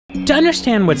To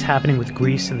understand what's happening with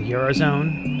Greece and the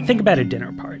Eurozone, think about a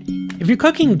dinner party. If you're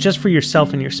cooking just for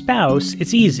yourself and your spouse,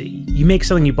 it's easy. You make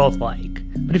something you both like.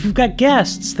 But if you've got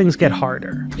guests, things get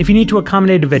harder. If you need to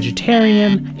accommodate a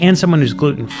vegetarian, and someone who's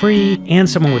gluten-free, and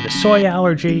someone with a soy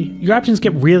allergy, your options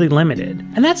get really limited.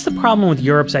 And that's the problem with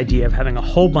Europe's idea of having a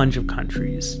whole bunch of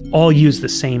countries all use the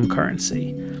same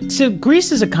currency. So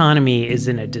Greece's economy is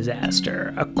in a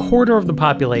disaster. A quarter of the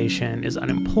population is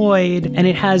unemployed, and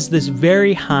it has this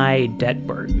very high debt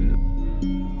burden.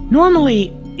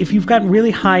 Normally, if you've got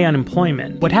really high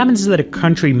unemployment, what happens is that a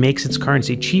country makes its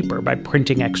currency cheaper by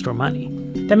printing extra money.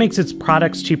 That makes its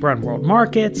products cheaper on world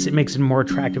markets, it makes it a more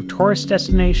attractive tourist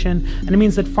destination, and it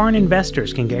means that foreign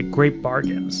investors can get great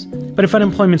bargains. But if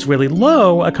unemployment's really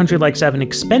low, a country likes to have an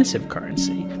expensive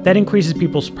currency. That increases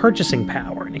people's purchasing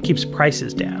power and it keeps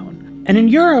prices down. And in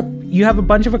Europe, you have a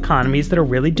bunch of economies that are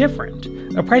really different.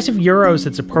 A price of euros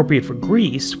that's appropriate for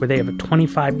Greece, where they have a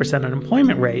 25%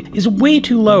 unemployment rate, is way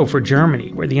too low for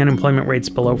Germany, where the unemployment rate's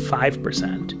below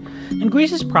 5%. And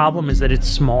Greece's problem is that it's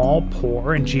small,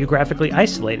 poor, and geographically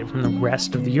isolated from the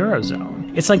rest of the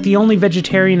Eurozone. It's like the only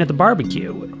vegetarian at the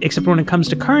barbecue, except when it comes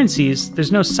to currencies,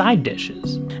 there's no side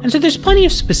dishes. And so there's plenty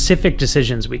of specific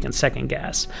decisions we can second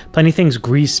guess, plenty of things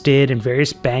Greece did and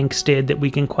various banks did that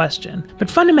we can question. But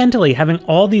fundamentally, having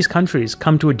all these countries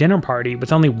come to a dinner party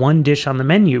with only one dish on the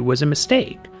menu was a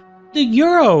mistake. The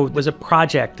euro was a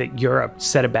project that Europe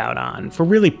set about on for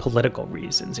really political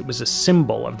reasons. It was a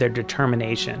symbol of their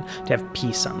determination to have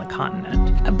peace on the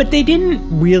continent. But they didn't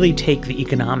really take the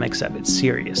economics of it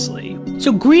seriously.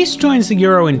 So Greece joins the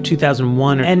euro in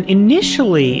 2001, and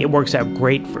initially it works out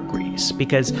great for Greece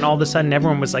because all of a sudden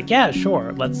everyone was like, yeah,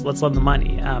 sure, let's lend the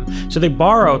money. So they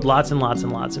borrowed lots and lots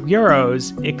and lots of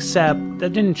euros, except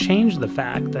that didn't change the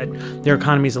fact that their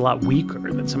economy is a lot weaker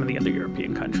than some of the other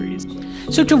European countries.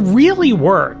 So to really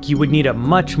work, you would need a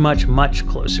much, much, much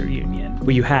closer union,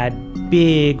 where you had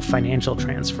big financial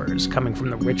transfers coming from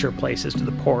the richer places to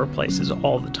the poorer places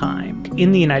all the time.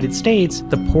 In the United States,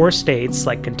 the poor states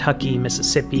like Kentucky,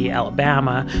 Mississippi,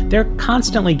 Alabama, they're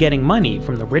constantly getting money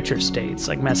from the richer states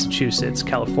like Massachusetts,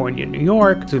 California, New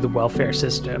York, through the welfare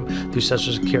system, through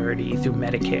Social Security, through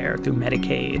Medicare, through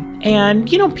Medicaid.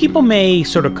 And, you know, people may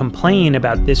sort of complain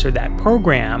about this or that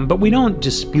program, but we don't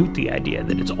dispute the idea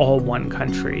that it's all one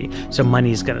country, so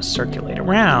money's going to circulate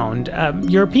around.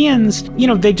 Europeans, you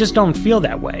know, they just don't feel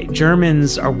that way.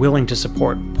 Germans are willing to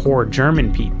support poor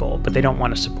German people, but they don't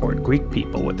want to support Greek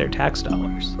people with their tax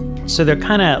dollars. So they're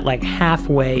kind of like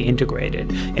halfway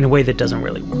integrated in a way that doesn't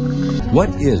really work. What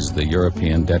is the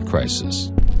European debt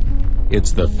crisis?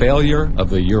 It's the failure of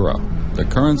the euro, the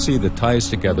currency that ties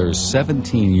together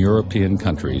 17 European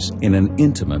countries in an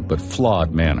intimate but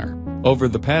flawed manner. Over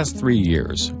the past 3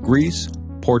 years, Greece,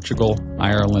 Portugal,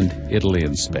 Ireland, Italy,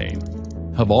 and Spain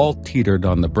have all teetered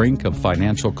on the brink of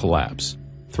financial collapse,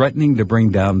 threatening to bring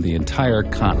down the entire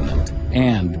continent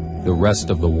and the rest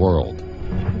of the world.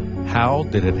 How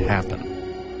did it happen?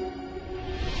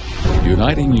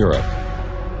 Uniting Europe.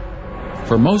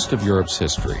 For most of Europe's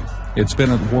history, it's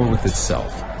been at war with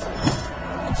itself.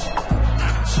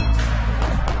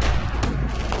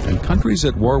 And countries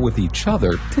at war with each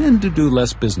other tend to do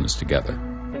less business together.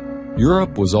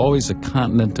 Europe was always a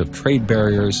continent of trade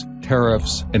barriers,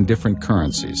 tariffs, and different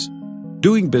currencies.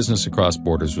 Doing business across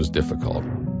borders was difficult.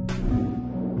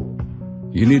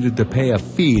 You needed to pay a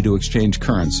fee to exchange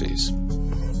currencies.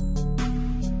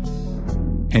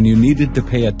 And you needed to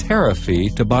pay a tariff fee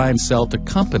to buy and sell to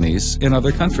companies in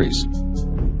other countries.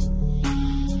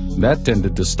 That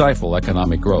tended to stifle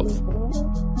economic growth.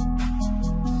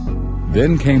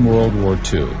 Then came World War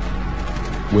II,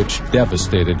 which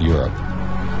devastated Europe.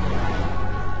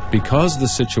 Because the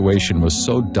situation was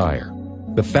so dire,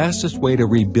 the fastest way to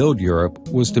rebuild Europe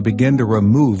was to begin to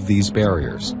remove these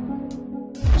barriers.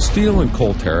 Steel and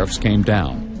coal tariffs came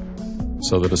down,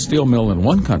 so that a steel mill in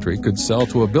one country could sell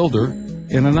to a builder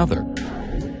in another.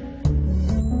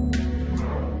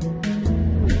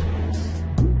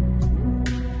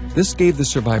 This gave the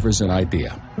survivors an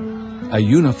idea: a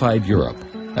unified Europe,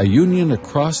 a union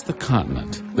across the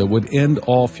continent that would end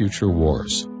all future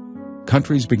wars.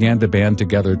 Countries began to band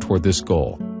together toward this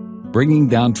goal, bringing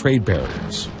down trade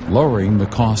barriers, lowering the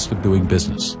cost of doing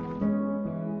business.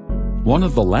 One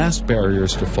of the last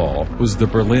barriers to fall was the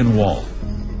Berlin Wall.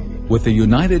 With a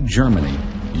united Germany,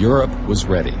 Europe was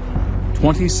ready.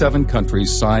 27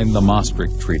 countries signed the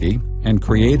Maastricht Treaty and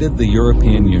created the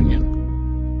European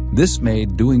Union. This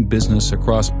made doing business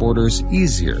across borders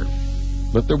easier,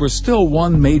 but there was still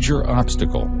one major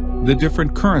obstacle: the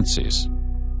different currencies.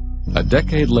 A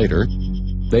decade later,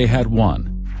 they had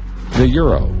won. The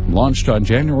euro, launched on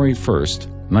January 1st,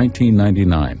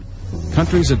 1999.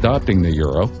 Countries adopting the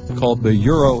euro, called the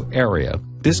euro area,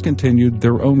 discontinued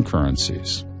their own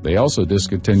currencies. They also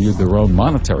discontinued their own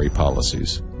monetary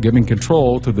policies, giving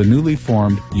control to the newly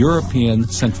formed European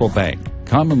Central Bank,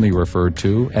 commonly referred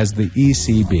to as the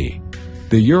ECB.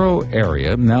 The euro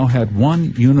area now had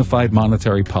one unified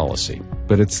monetary policy,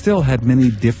 but it still had many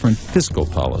different fiscal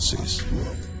policies.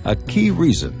 A key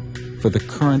reason for the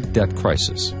current debt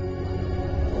crisis.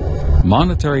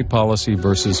 Monetary policy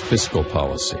versus fiscal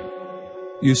policy.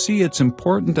 You see, it's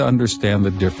important to understand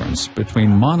the difference between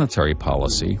monetary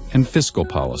policy and fiscal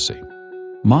policy.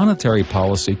 Monetary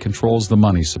policy controls the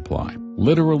money supply,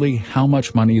 literally how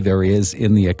much money there is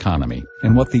in the economy,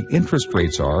 and what the interest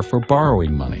rates are for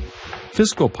borrowing money.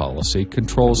 Fiscal policy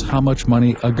controls how much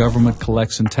money a government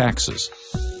collects in taxes,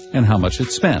 and how much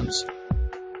it spends.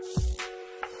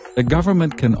 The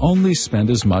government can only spend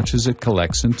as much as it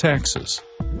collects in taxes.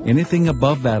 Anything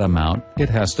above that amount, it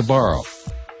has to borrow.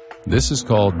 This is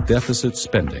called deficit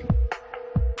spending.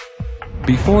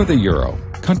 Before the euro,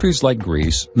 countries like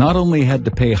Greece not only had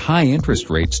to pay high interest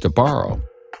rates to borrow,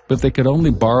 but they could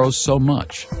only borrow so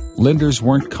much. Lenders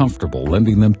weren't comfortable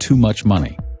lending them too much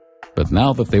money. But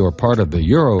now that they were part of the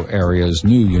euro area's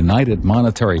new united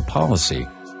monetary policy,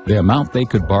 the amount they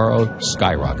could borrow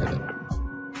skyrocketed.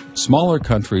 Smaller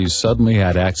countries suddenly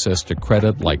had access to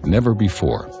credit like never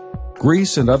before.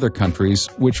 Greece and other countries,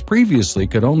 which previously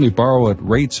could only borrow at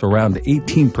rates around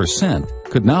 18%,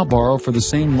 could now borrow for the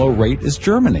same low rate as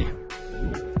Germany.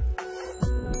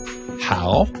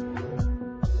 How?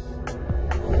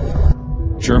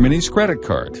 Germany's credit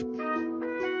card.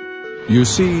 You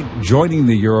see, joining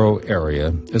the euro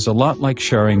area is a lot like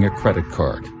sharing a credit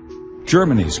card.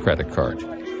 Germany's credit card.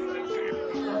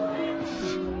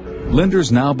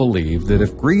 Lenders now believe that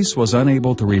if Greece was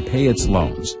unable to repay its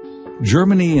loans,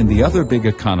 Germany and the other big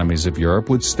economies of Europe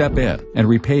would step in and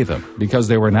repay them because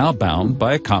they were now bound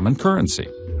by a common currency.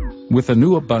 With a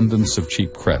new abundance of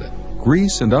cheap credit,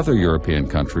 Greece and other European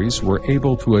countries were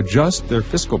able to adjust their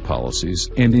fiscal policies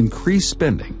and increase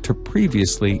spending to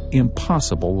previously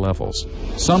impossible levels.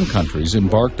 Some countries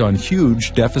embarked on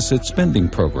huge deficit spending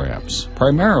programs,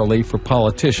 primarily for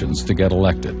politicians to get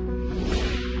elected.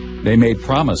 They made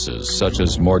promises such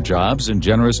as more jobs and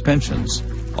generous pensions,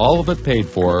 all of it paid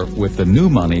for with the new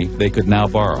money they could now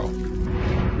borrow.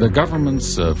 The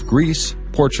governments of Greece,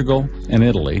 Portugal, and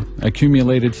Italy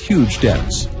accumulated huge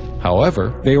debts.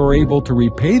 However, they were able to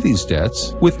repay these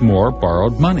debts with more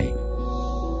borrowed money.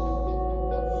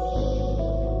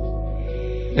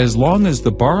 As long as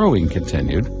the borrowing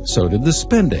continued, so did the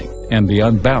spending and the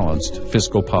unbalanced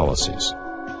fiscal policies.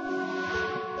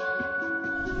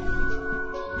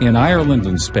 In Ireland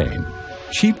and Spain,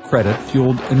 cheap credit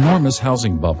fueled enormous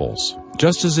housing bubbles,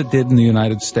 just as it did in the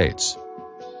United States.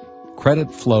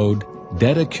 Credit flowed,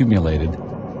 debt accumulated,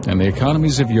 and the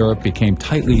economies of Europe became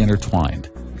tightly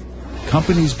intertwined.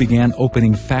 Companies began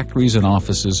opening factories and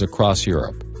offices across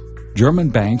Europe. German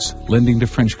banks lending to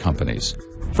French companies,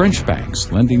 French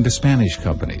banks lending to Spanish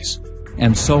companies,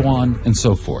 and so on and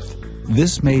so forth.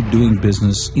 This made doing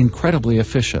business incredibly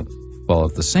efficient, while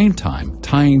at the same time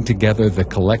tying together the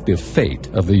collective fate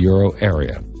of the euro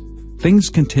area. Things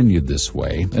continued this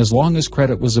way as long as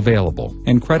credit was available,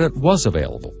 and credit was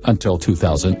available until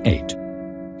 2008.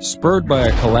 Spurred by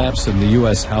a collapse in the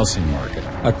U.S. housing market,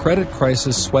 a credit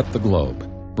crisis swept the globe,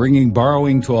 bringing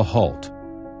borrowing to a halt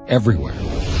everywhere.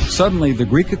 Suddenly, the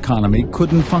Greek economy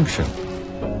couldn't function.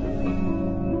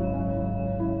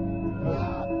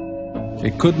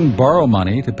 It couldn't borrow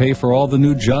money to pay for all the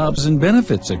new jobs and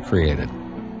benefits it created.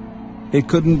 It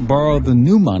couldn't borrow the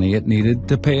new money it needed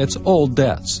to pay its old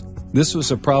debts. This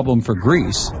was a problem for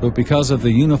Greece, but because of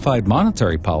the unified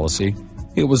monetary policy,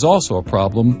 it was also a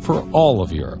problem for all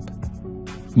of Europe.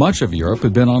 Much of Europe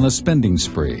had been on a spending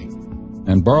spree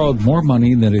and borrowed more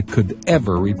money than it could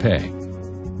ever repay.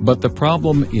 But the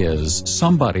problem is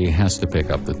somebody has to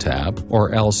pick up the tab,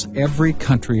 or else every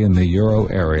country in the euro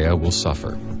area will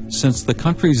suffer. Since the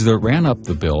countries that ran up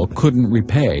the bill couldn't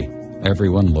repay,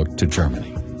 everyone looked to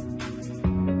Germany.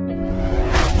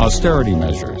 Austerity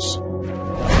measures.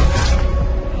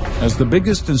 As the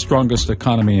biggest and strongest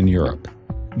economy in Europe,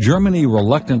 Germany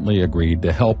reluctantly agreed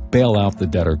to help bail out the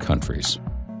debtor countries.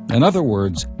 In other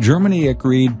words, Germany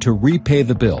agreed to repay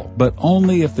the bill, but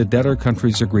only if the debtor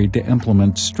countries agreed to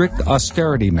implement strict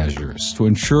austerity measures to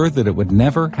ensure that it would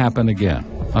never happen again.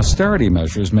 Austerity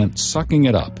measures meant sucking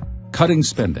it up, cutting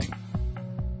spending,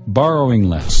 borrowing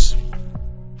less,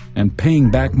 and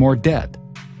paying back more debt.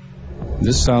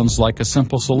 This sounds like a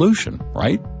simple solution,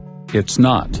 right? It's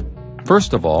not.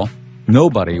 First of all,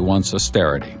 nobody wants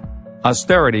austerity.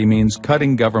 Austerity means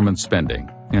cutting government spending,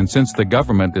 And since the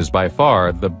government is by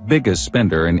far the biggest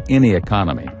spender in any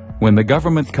economy, when the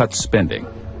government cuts spending,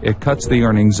 it cuts the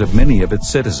earnings of many of its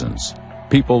citizens.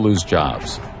 People lose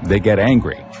jobs. They get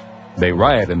angry. They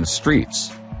riot in the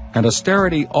streets. And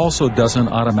austerity also doesn't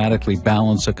automatically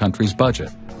balance a country's budget.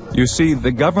 You see,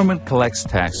 the government collects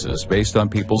taxes based on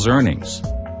people's earnings.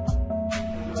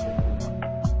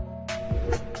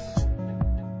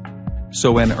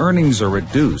 So when earnings are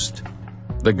reduced,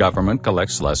 the government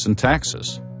collects less in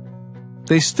taxes.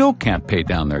 They still can't pay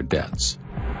down their debts.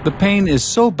 The pain is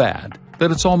so bad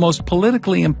that it's almost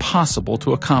politically impossible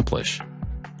to accomplish.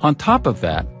 On top of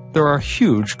that, there are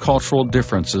huge cultural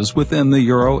differences within the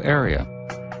euro area.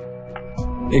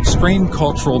 Extreme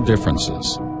cultural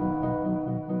differences.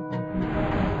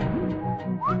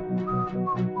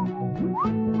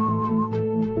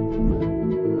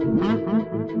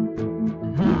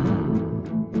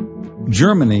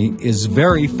 Germany is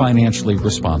very financially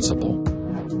responsible.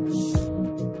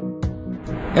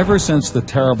 Ever since the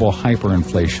terrible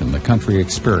hyperinflation the country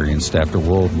experienced after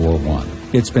World War I,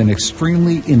 it's been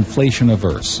extremely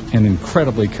inflation-averse and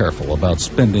incredibly careful about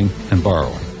spending and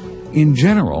borrowing. In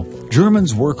general,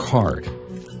 Germans work hard,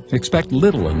 expect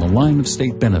little in the line of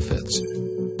state benefits,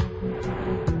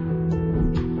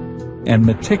 and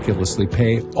meticulously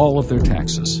pay all of their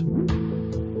taxes.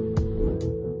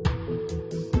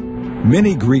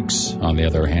 Many Greeks, on the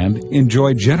other hand,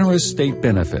 enjoy generous state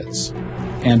benefits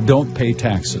and don't pay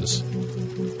taxes.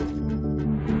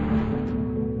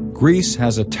 Greece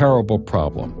has a terrible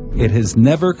problem. It has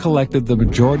never collected the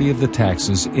majority of the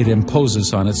taxes it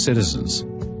imposes on its citizens,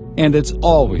 and it's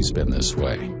always been this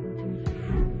way.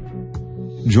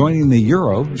 Joining the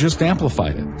euro just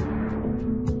amplified it.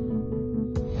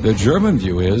 The German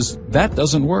view is that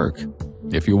doesn't work.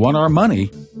 If you want our money,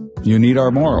 you need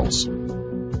our morals.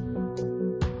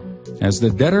 As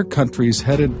the debtor countries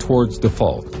headed towards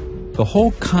default, the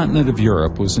whole continent of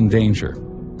Europe was in danger.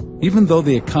 Even though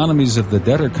the economies of the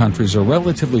debtor countries are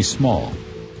relatively small,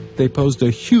 they posed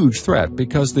a huge threat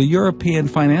because the European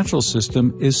financial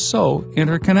system is so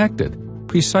interconnected,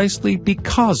 precisely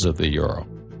because of the euro.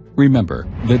 Remember,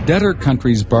 the debtor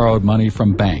countries borrowed money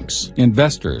from banks,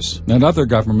 investors, and other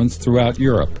governments throughout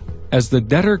Europe. As the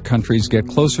debtor countries get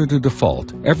closer to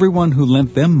default, everyone who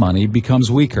lent them money becomes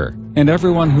weaker, and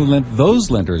everyone who lent those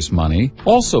lenders money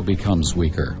also becomes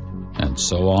weaker, and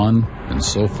so on and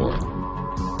so forth.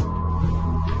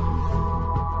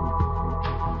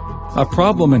 A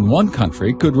problem in one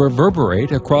country could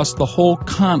reverberate across the whole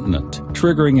continent,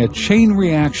 triggering a chain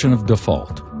reaction of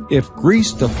default. If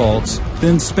Greece defaults,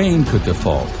 then Spain could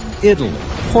default. Italy,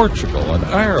 Portugal, and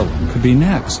Ireland could be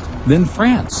next. Then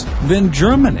France, then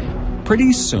Germany.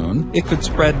 Pretty soon, it could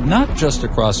spread not just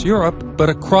across Europe, but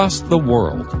across the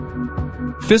world.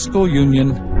 Fiscal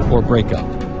union or breakup.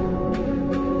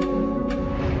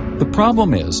 The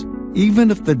problem is,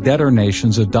 even if the debtor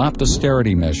nations adopt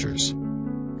austerity measures,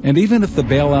 and even if the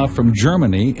bailout from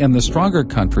Germany and the stronger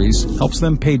countries helps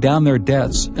them pay down their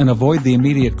debts and avoid the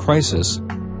immediate crisis,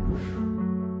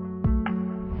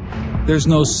 there's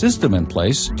no system in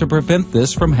place to prevent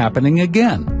this from happening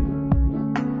again.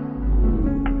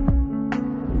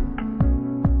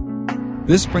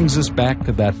 This brings us back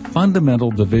to that fundamental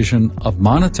division of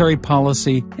monetary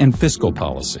policy and fiscal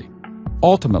policy.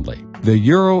 Ultimately, the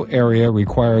euro area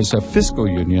requires a fiscal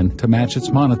union to match its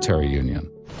monetary union,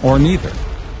 or neither.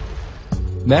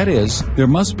 That is, there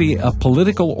must be a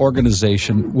political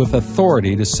organization with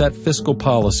authority to set fiscal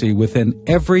policy within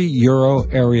every euro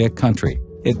area country.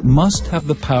 It must have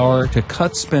the power to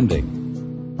cut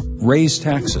spending, raise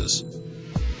taxes,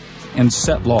 and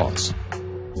set laws.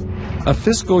 A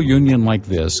fiscal union like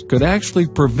this could actually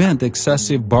prevent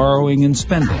excessive borrowing and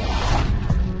spending.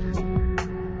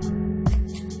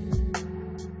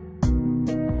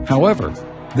 However,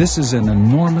 this is an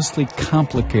enormously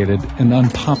complicated and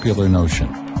unpopular notion.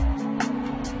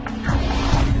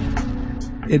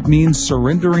 It means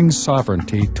surrendering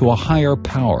sovereignty to a higher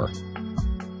power.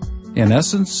 In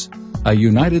essence, a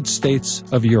United States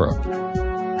of Europe.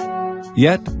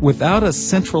 Yet, without a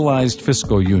centralized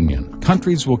fiscal union,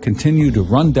 countries will continue to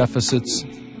run deficits,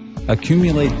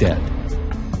 accumulate debt,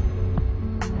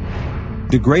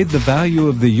 degrade the value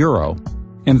of the euro,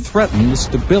 and threaten the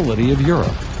stability of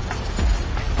Europe.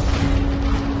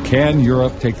 Can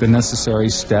Europe take the necessary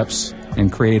steps and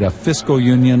create a fiscal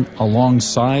union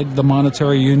alongside the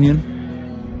monetary union?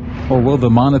 Or will the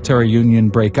monetary union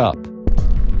break up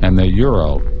and the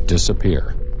euro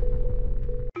disappear?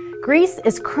 Greece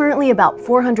is currently about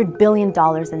 $400 billion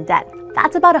in debt.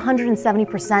 That's about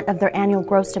 170% of their annual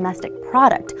gross domestic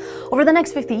product. Over the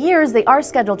next 50 years, they are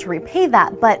scheduled to repay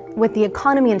that, but with the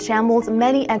economy in shambles,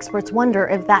 many experts wonder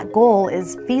if that goal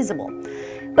is feasible.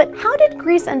 But how did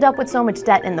Greece end up with so much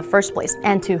debt in the first place,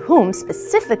 and to whom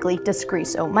specifically does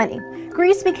Greece owe money?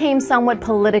 Greece became somewhat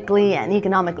politically and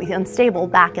economically unstable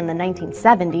back in the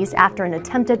 1970s after an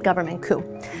attempted government coup.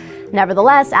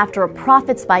 Nevertheless, after a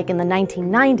profit spike in the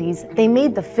 1990s, they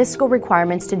made the fiscal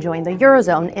requirements to join the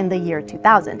Eurozone in the year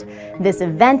 2000. This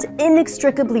event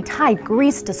inextricably tied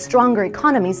Greece to stronger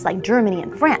economies like Germany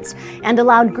and France, and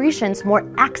allowed Grecians more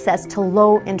access to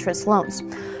low-interest loans.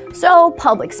 So,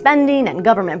 public spending and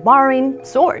government borrowing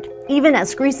soared, even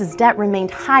as Greece's debt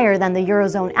remained higher than the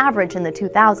Eurozone average in the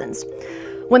 2000s.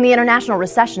 When the international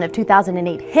recession of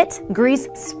 2008 hit, Greece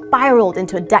spiraled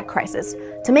into a debt crisis.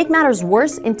 To make matters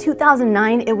worse, in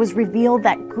 2009, it was revealed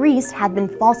that Greece had been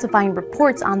falsifying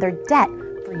reports on their debt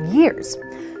for years.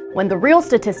 When the real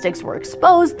statistics were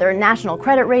exposed, their national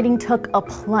credit rating took a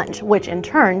plunge, which in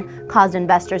turn caused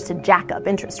investors to jack up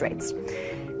interest rates.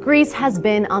 Greece has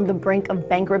been on the brink of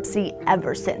bankruptcy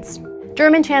ever since.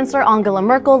 German Chancellor Angela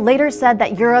Merkel later said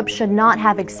that Europe should not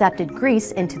have accepted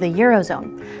Greece into the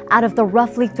Eurozone. Out of the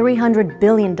roughly $300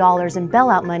 billion in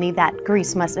bailout money that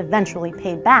Greece must eventually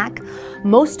pay back,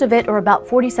 most of it, or about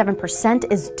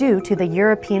 47%, is due to the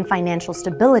European Financial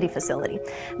Stability Facility.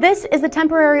 This is a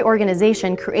temporary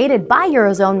organization created by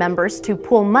Eurozone members to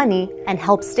pool money and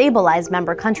help stabilize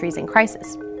member countries in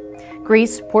crisis.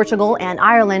 Greece, Portugal, and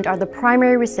Ireland are the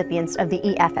primary recipients of the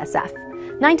EFSF.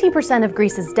 19% of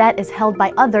Greece's debt is held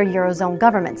by other Eurozone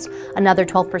governments. Another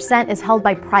 12% is held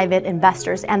by private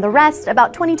investors, and the rest,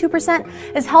 about 22%,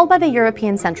 is held by the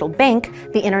European Central Bank,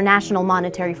 the International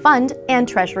Monetary Fund, and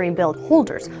Treasury bill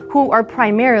holders, who are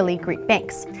primarily Greek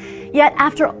banks. Yet,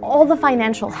 after all the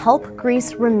financial help,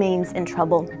 Greece remains in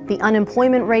trouble. The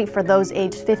unemployment rate for those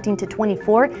aged 15 to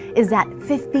 24 is at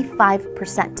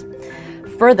 55%.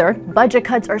 Further, budget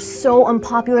cuts are so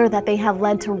unpopular that they have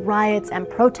led to riots and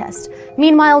protests.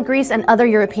 Meanwhile, Greece and other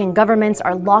European governments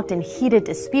are locked in heated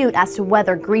dispute as to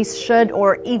whether Greece should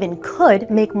or even could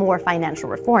make more financial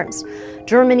reforms.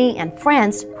 Germany and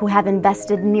France, who have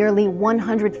invested nearly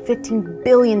 $115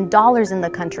 billion in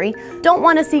the country, don't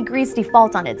want to see Greece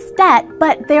default on its debt,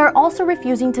 but they are also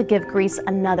refusing to give Greece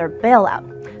another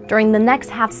bailout. During the next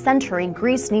half-century,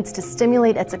 Greece needs to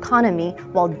stimulate its economy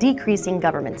while decreasing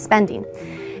government spending.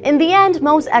 In the end,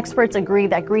 most experts agree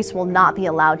that Greece will not be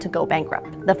allowed to go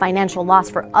bankrupt. The financial loss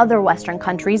for other Western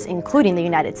countries, including the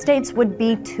United States, would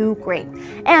be too great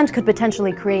and could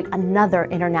potentially create another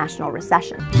international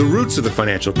recession. The roots of the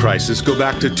financial crisis go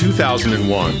back to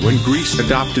 2001, when Greece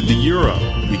adopted the euro,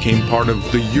 became part of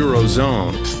the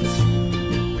Eurozone.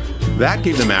 That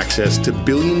gave them access to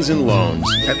billions in loans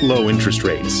at low interest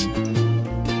rates.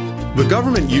 The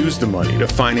government used the money to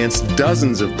finance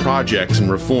dozens of projects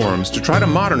and reforms to try to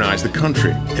modernize the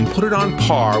country and put it on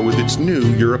par with its new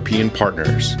European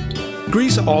partners.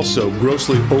 Greece also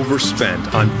grossly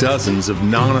overspent on dozens of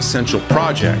non-essential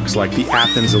projects like the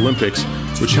Athens Olympics,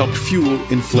 which helped fuel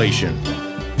inflation.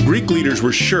 Greek leaders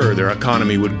were sure their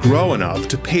economy would grow enough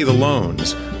to pay the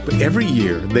loans, but every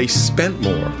year they spent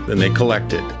more than they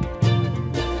collected.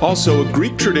 Also, a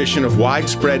Greek tradition of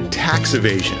widespread tax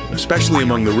evasion, especially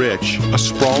among the rich, a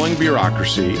sprawling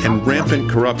bureaucracy, and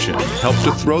rampant corruption helped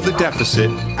to throw the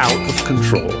deficit out of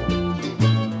control.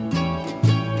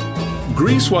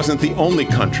 Greece wasn't the only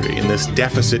country in this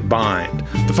deficit bind.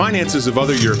 The finances of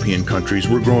other European countries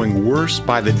were growing worse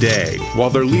by the day, while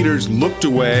their leaders looked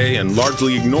away and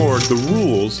largely ignored the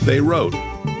rules they wrote.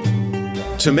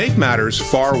 To make matters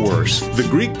far worse, the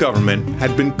Greek government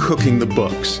had been cooking the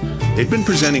books. They'd been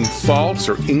presenting false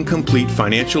or incomplete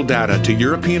financial data to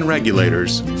European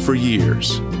regulators for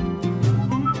years.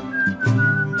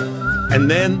 And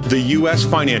then the U.S.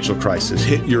 financial crisis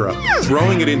hit Europe,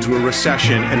 throwing it into a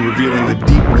recession and revealing the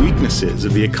deep weaknesses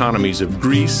of the economies of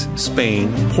Greece,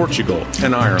 Spain, Portugal,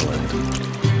 and Ireland.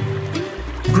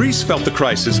 Greece felt the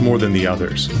crisis more than the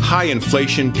others. High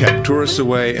inflation kept tourists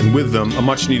away, and with them, a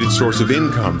much-needed source of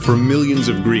income for millions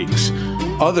of Greeks.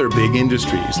 Other big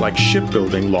industries, like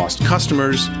shipbuilding, lost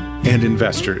customers and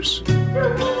investors.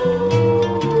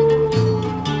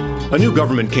 A new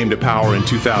government came to power in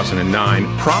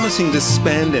 2009, promising to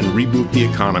spend and reboot the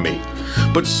economy.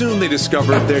 But soon they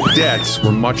discovered their debts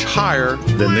were much higher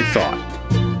than they thought.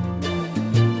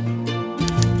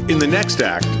 In the next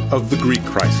act of the Greek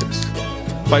crisis,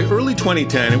 by early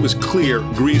 2010, it was clear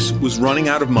Greece was running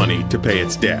out of money to pay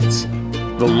its debts.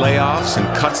 The layoffs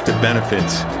and cuts to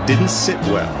benefits didn't sit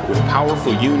well with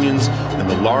powerful unions and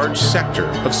the large sector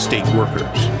of state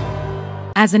workers.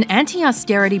 As an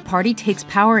anti-austerity party takes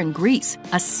power in Greece,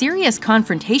 a serious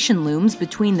confrontation looms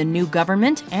between the new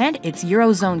government and its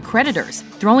Eurozone creditors,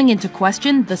 throwing into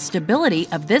question the stability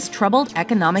of this troubled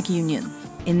economic union.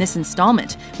 In this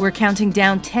installment, we're counting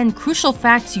down 10 crucial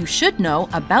facts you should know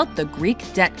about the Greek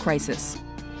debt crisis.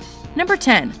 Number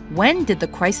 10. When did the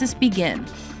crisis begin?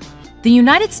 The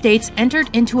United States entered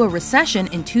into a recession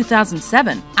in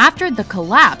 2007 after the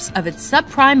collapse of its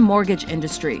subprime mortgage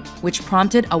industry, which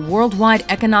prompted a worldwide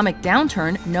economic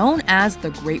downturn known as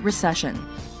the Great Recession.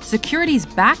 Securities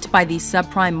backed by these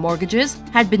subprime mortgages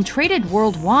had been traded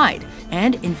worldwide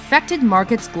and infected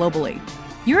markets globally.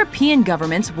 European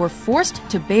governments were forced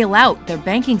to bail out their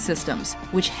banking systems,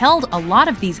 which held a lot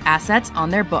of these assets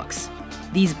on their books.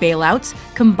 These bailouts,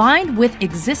 combined with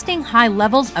existing high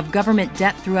levels of government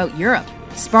debt throughout Europe,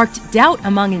 sparked doubt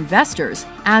among investors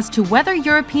as to whether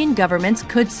European governments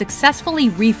could successfully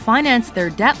refinance their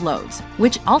debt loads,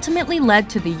 which ultimately led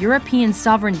to the European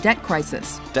sovereign debt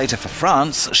crisis. Data for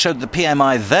France showed the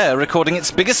PMI there recording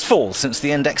its biggest fall since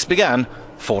the index began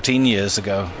 14 years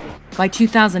ago. By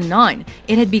 2009,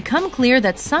 it had become clear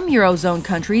that some Eurozone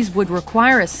countries would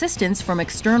require assistance from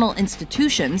external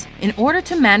institutions in order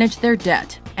to manage their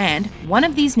debt, and one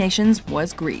of these nations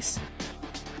was Greece.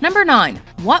 Number 9.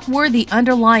 What were the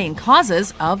underlying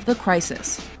causes of the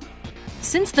crisis?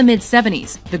 Since the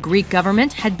mid-70s, the Greek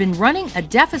government had been running a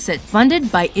deficit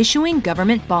funded by issuing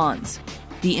government bonds.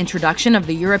 The introduction of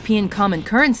the European common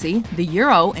currency, the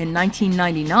euro, in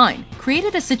 1999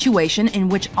 created a situation in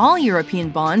which all European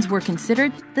bonds were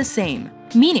considered the same,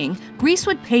 meaning Greece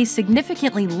would pay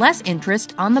significantly less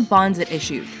interest on the bonds it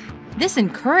issued. This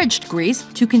encouraged Greece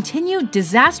to continue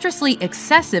disastrously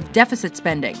excessive deficit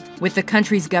spending, with the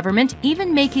country's government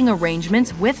even making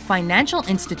arrangements with financial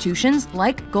institutions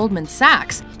like Goldman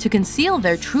Sachs to conceal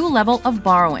their true level of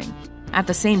borrowing. At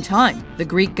the same time, the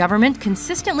Greek government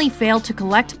consistently failed to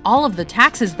collect all of the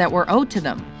taxes that were owed to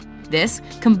them. This,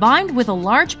 combined with a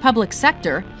large public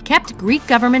sector, kept Greek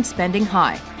government spending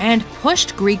high and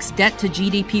pushed Greece's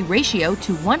debt-to-GDP ratio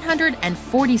to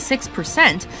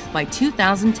 146% by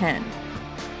 2010.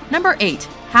 Number 8.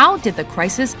 How did the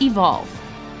crisis evolve?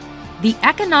 The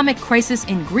economic crisis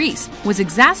in Greece was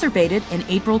exacerbated in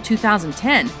April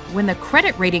 2010 when the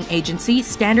credit rating agency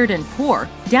Standard & Poor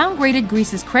downgraded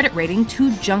Greece's credit rating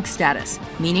to junk status,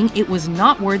 meaning it was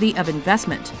not worthy of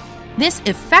investment. This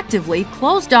effectively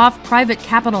closed off private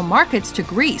capital markets to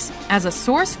Greece as a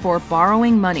source for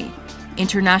borrowing money.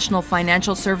 International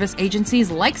financial service agencies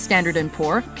like Standard &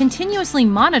 Poor continuously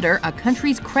monitor a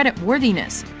country's credit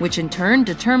worthiness, which in turn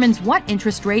determines what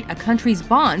interest rate a country's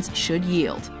bonds should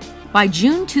yield. By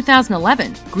June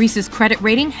 2011, Greece's credit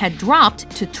rating had dropped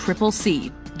to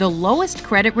CCC, the lowest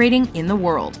credit rating in the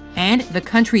world, and the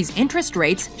country's interest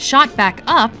rates shot back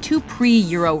up to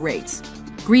pre-euro rates.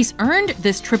 Greece earned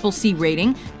this CCC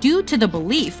rating due to the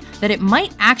belief that it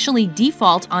might actually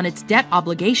default on its debt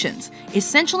obligations,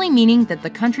 essentially meaning that the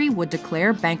country would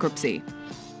declare bankruptcy.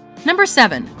 Number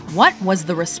 7. What was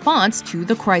the response to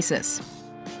the crisis?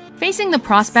 Facing the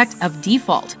prospect of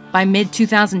default, by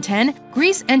mid-2010,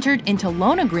 Greece entered into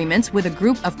loan agreements with a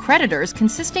group of creditors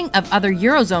consisting of other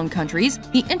Eurozone countries,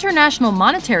 the International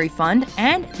Monetary Fund,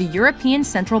 and the European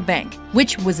Central Bank,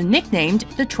 which was nicknamed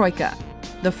the Troika.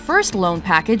 The first loan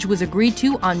package was agreed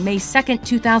to on May 2,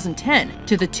 2010,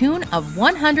 to the tune of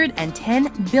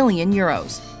 110 billion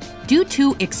euros. Due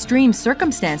to extreme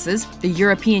circumstances, the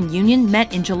European Union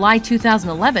met in July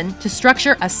 2011 to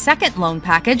structure a second loan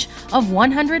package of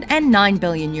 109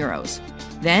 billion euros.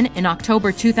 Then, in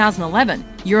October 2011,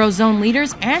 Eurozone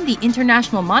leaders and the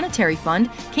International Monetary Fund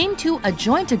came to a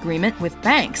joint agreement with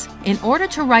banks in order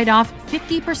to write off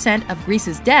 50% of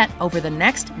Greece's debt over the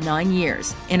next 9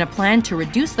 years, in a plan to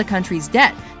reduce the country's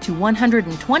debt to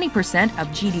 120% of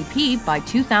GDP by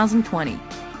 2020.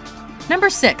 Number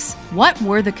 6. What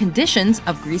were the conditions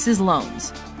of Greece's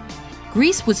loans?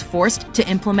 Greece was forced to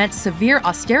implement severe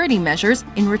austerity measures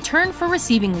in return for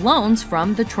receiving loans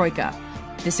from the Troika.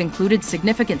 This included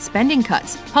significant spending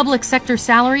cuts, public sector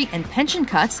salary and pension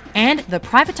cuts, and the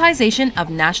privatization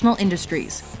of national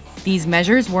industries. These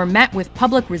measures were met with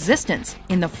public resistance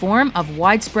in the form of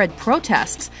widespread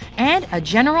protests and a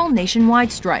general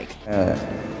nationwide strike.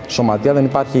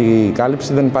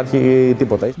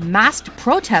 Masked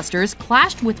protesters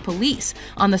clashed with police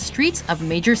on the streets of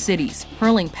major cities,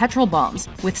 hurling petrol bombs,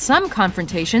 with some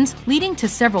confrontations leading to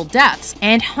several deaths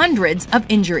and hundreds of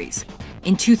injuries.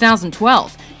 In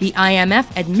 2012, the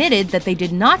IMF admitted that they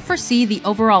did not foresee the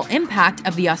overall impact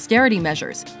of the austerity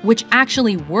measures, which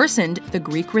actually worsened the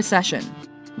Greek recession.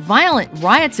 Violent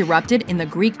riots erupted in the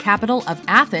Greek capital of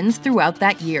Athens throughout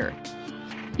that year.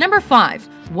 Number 5.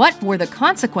 What were the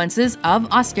consequences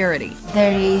of austerity?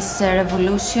 There is a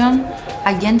revolution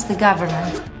against the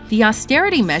government. The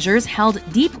austerity measures held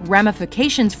deep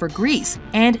ramifications for Greece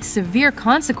and severe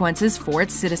consequences for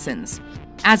its citizens.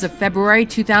 As of February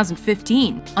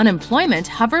 2015, unemployment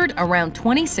hovered around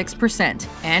 26%,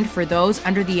 and for those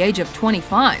under the age of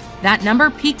 25, that number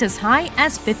peaked as high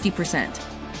as 50%.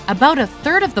 About a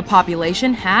third of the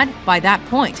population had, by that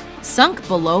point, sunk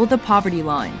below the poverty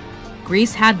line.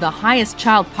 Greece had the highest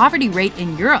child poverty rate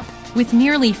in Europe, with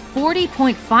nearly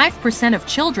 40.5% of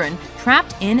children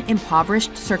trapped in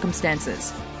impoverished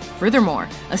circumstances. Furthermore,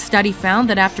 a study found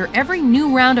that after every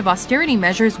new round of austerity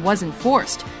measures was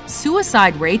enforced,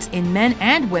 suicide rates in men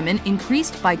and women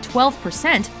increased by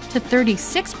 12% to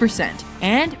 36%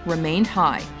 and remained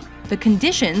high. The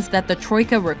conditions that the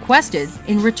Troika requested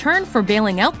in return for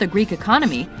bailing out the Greek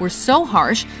economy were so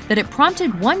harsh that it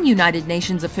prompted one United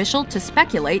Nations official to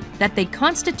speculate that they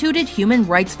constituted human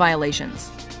rights violations.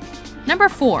 Number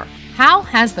 4. How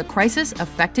has the crisis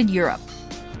affected Europe?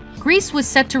 Greece was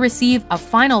set to receive a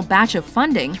final batch of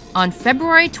funding on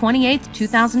February 28,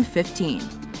 2015.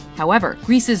 However,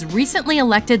 Greece's recently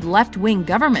elected left-wing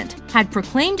government had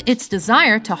proclaimed its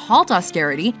desire to halt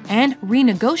austerity and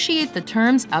renegotiate the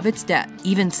terms of its debt,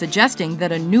 even suggesting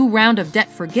that a new round of debt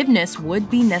forgiveness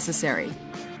would be necessary.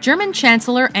 German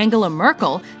Chancellor Angela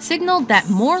Merkel signaled that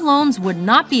more loans would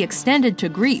not be extended to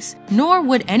Greece, nor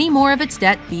would any more of its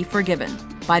debt be forgiven.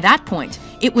 By that point,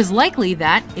 it was likely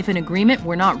that, if an agreement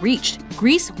were not reached,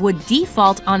 Greece would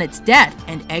default on its debt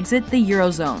and exit the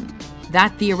Eurozone.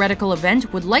 That theoretical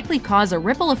event would likely cause a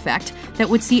ripple effect that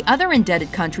would see other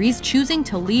indebted countries choosing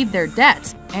to leave their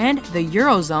debts and the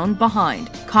Eurozone behind,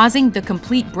 causing the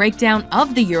complete breakdown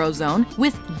of the Eurozone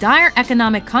with dire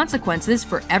economic consequences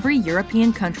for every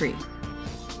European country.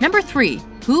 Number 3.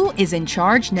 Who is in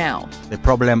charge now? The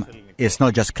problem is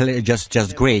not just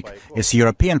Greek, it's a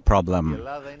European problem.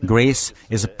 Greece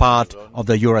is a part of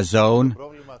the Eurozone,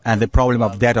 and the problem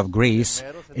of debt of Greece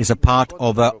is a part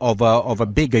of a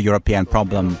bigger European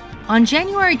problem. On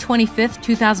January 25,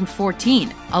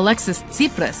 2014, Alexis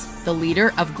Tsipras, the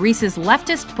leader of Greece's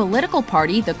leftist political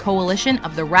party, the Coalition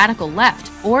of the Radical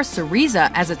Left, or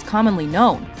Syriza as it's commonly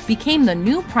known, became the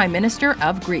new Prime Minister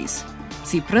of Greece.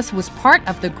 Tsipras was part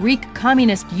of the Greek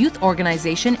Communist Youth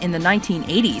Organization in the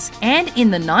 1980s, and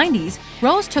in the 90s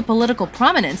rose to political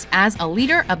prominence as a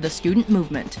leader of the student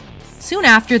movement. Soon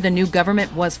after the new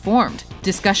government was formed,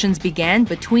 discussions began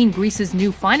between Greece's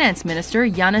new finance minister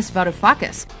Yanis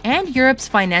Varoufakis and Europe's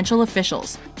financial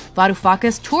officials.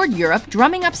 Varoufakis toured Europe,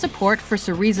 drumming up support for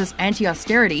Syriza's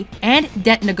anti-austerity and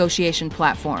debt negotiation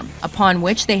platform, upon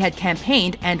which they had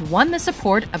campaigned and won the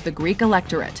support of the Greek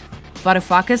electorate.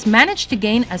 Varoufakis managed to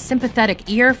gain a sympathetic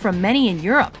ear from many in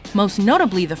Europe, most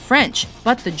notably the French,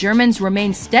 but the Germans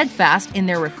remained steadfast in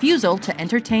their refusal to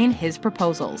entertain his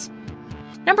proposals.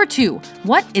 Number 2.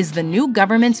 What is the new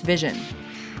government's vision?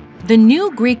 The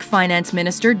new Greek finance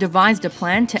minister devised a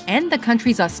plan to end the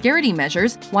country's austerity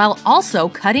measures while also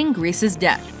cutting Greece's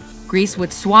debt. Greece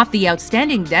would swap the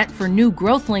outstanding debt for new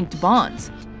growth-linked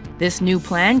bonds. This new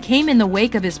plan came in the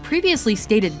wake of his previously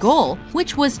stated goal,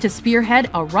 which was to spearhead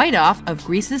a write-off of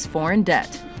Greece's foreign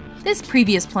debt. This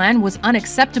previous plan was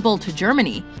unacceptable to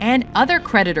Germany and other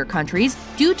creditor countries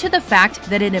due to the fact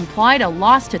that it implied a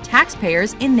loss to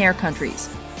taxpayers in their countries.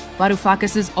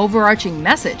 Varoufakis' overarching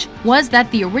message was that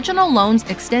the original loans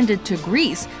extended to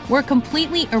Greece were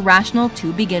completely irrational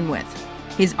to begin with.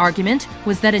 His argument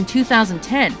was that in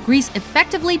 2010, Greece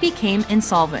effectively became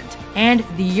insolvent, and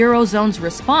the Eurozone's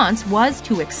response was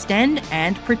to extend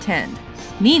and pretend.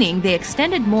 Meaning they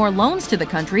extended more loans to the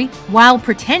country while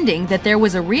pretending that there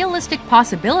was a realistic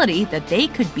possibility that they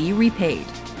could be repaid.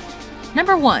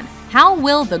 Number 1. How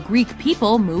will the Greek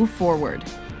people move forward?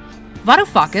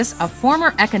 Varoufakis, a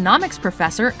former economics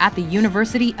professor at the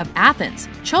University of Athens,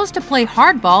 chose to play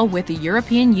hardball with the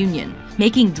European Union,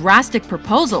 making drastic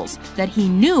proposals that he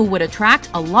knew would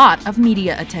attract a lot of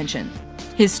media attention.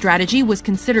 His strategy was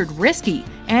considered risky,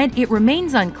 and it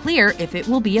remains unclear if it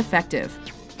will be effective.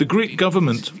 The Greek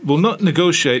government will not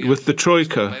negotiate with the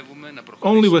Troika,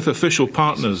 only with official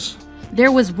partners.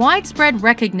 There was widespread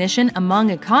recognition among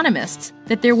economists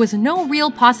that there was no real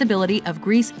possibility of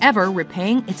Greece ever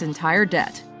repaying its entire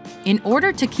debt. In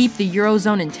order to keep the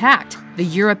Eurozone intact, the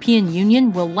European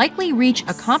Union will likely reach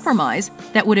a compromise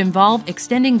that would involve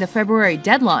extending the February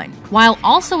deadline, while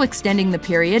also extending the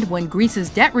period when Greece's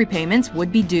debt repayments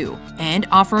would be due, and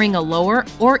offering a lower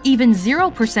or even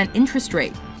 0% interest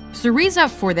rate. Syriza,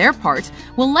 for their part,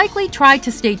 will likely try to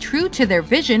stay true to their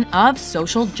vision of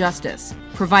social justice,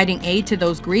 providing aid to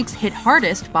those Greeks hit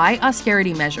hardest by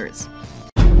austerity measures.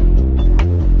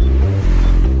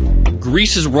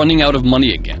 Greece is running out of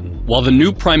money again. While the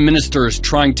new prime minister is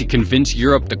trying to convince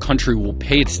Europe the country will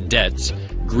pay its debts,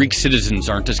 Greek citizens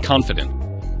aren't as confident.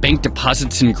 Bank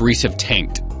deposits in Greece have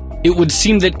tanked. It would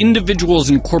seem that individuals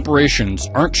and corporations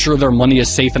aren't sure their money is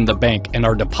safe in the bank and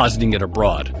are depositing it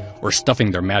abroad, or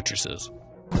stuffing their mattresses.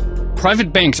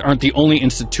 Private banks aren't the only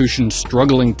institutions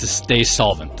struggling to stay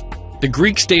solvent. The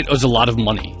Greek state owes a lot of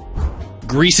money.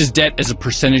 Greece's debt as a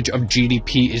percentage of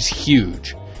GDP is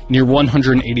huge, near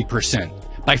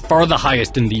 180%, by far the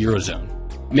highest in the Eurozone.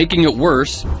 Making it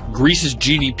worse, Greece's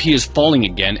GDP is falling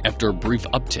again after a brief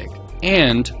uptick,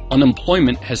 and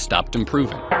unemployment has stopped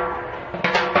improving.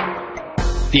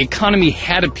 The economy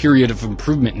had a period of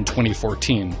improvement in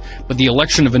 2014, but the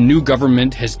election of a new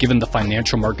government has given the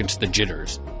financial markets the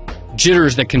jitters.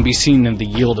 Jitters that can be seen in the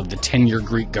yield of the 10-year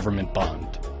Greek government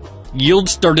bond.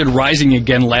 Yields started rising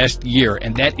again last year,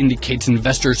 and that indicates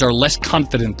investors are less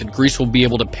confident that Greece will be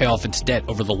able to pay off its debt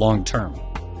over the long term.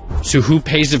 So who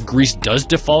pays if Greece does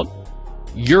default?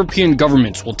 European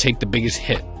governments will take the biggest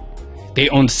hit. They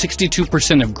own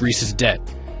 62% of Greece's debt.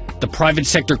 The private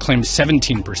sector claims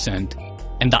 17%,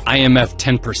 and the IMF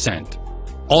 10%.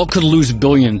 All could lose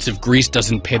billions if Greece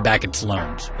doesn't pay back its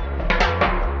loans.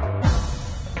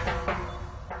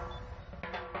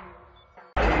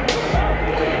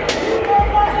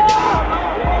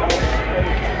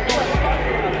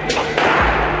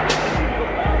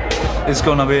 It's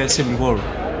gonna be a civil war.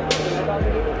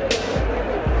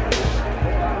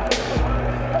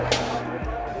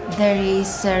 There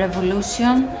is a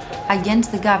revolution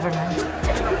against the government.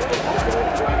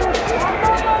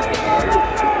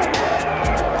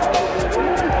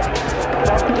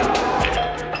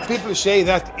 People say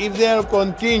that if they'll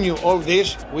continue all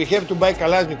this, we have to buy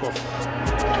Kalashnikov.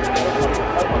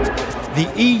 The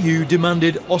EU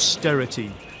demanded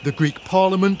austerity. The Greek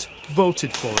parliament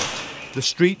voted for it. The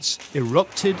streets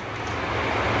erupted,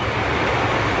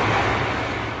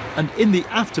 and in the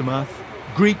aftermath,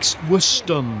 Greeks were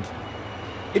stunned.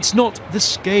 It's not the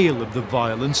scale of the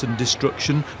violence and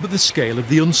destruction, but the scale of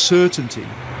the uncertainty.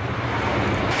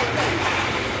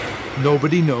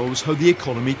 Nobody knows how the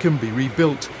economy can be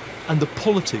rebuilt, and the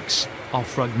politics are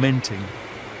fragmenting.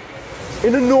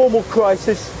 In a normal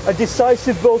crisis, a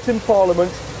decisive vote in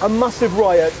Parliament, a massive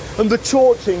riot and the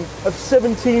torching of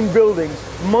 17 buildings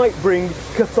might bring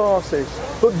catharsis.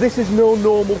 But this is no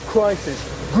normal crisis.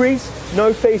 Greece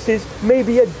now faces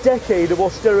maybe a decade of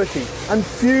austerity, and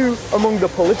few among the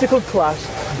political class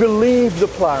believe the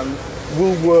plan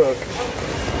will work.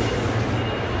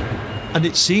 And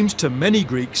it seems to many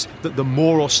Greeks that the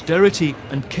more austerity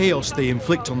and chaos they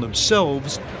inflict on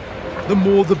themselves, the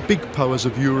more the big powers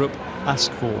of Europe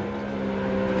ask for.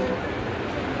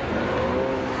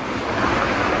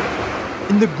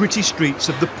 In the gritty streets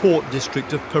of the port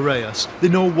district of Piraeus, they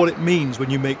know what it means when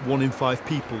you make 1 in 5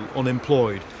 people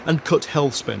unemployed and cut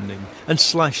health spending and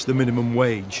slash the minimum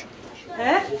wage.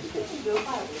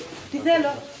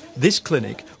 This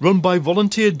clinic, run by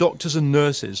volunteer doctors and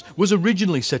nurses, was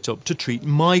originally set up to treat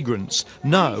migrants.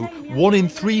 Now, 1 in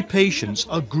 3 patients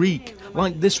are Greek,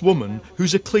 like this woman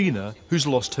who's a cleaner who's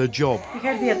lost her job.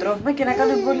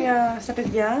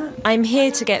 I'm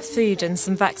here to get food and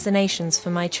some vaccinations for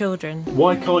my children.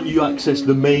 Why can't you access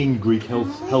the main Greek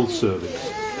health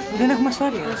service?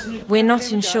 We're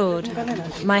not insured.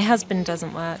 My husband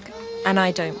doesn't work, and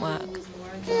I don't work.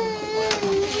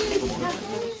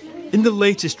 In the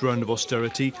latest round of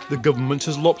austerity, the government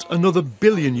has lopped another €1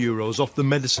 billion off the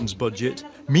medicines budget.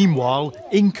 Meanwhile,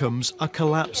 incomes are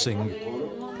collapsing.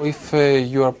 If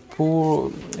you are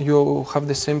poor, you have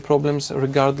the same problems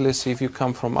regardless if you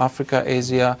come from Africa,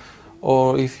 Asia,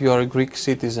 or if you are a Greek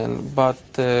citizen. But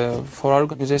for our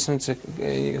organization, it's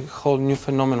a whole new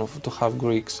phenomenon to have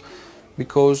Greeks.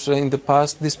 Because in the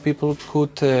past, these people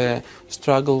could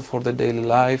struggle for the daily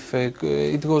life.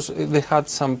 They had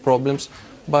some problems,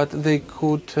 but they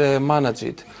could manage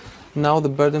it. Now the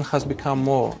burden has become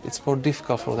more. It's more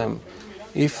difficult for them.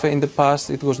 If in the past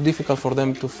it was difficult for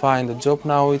them to find a job,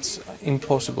 now it's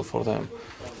impossible for them.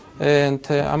 And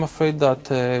I'm afraid that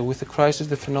with the crisis,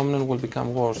 the phenomenon will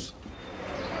become worse.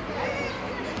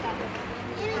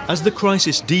 As the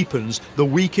crisis deepens, the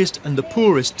weakest and the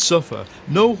poorest suffer,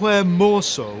 nowhere more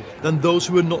so than those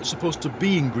who are not supposed to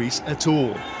be in Greece at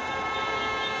all.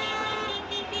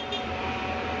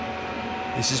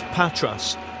 This is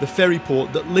Patras, the ferry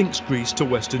port that links Greece to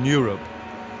Western Europe.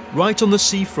 Right on the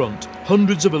seafront,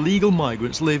 hundreds of illegal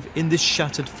migrants live in this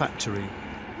shattered factory.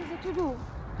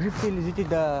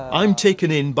 I'm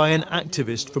taken in by an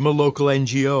activist from a local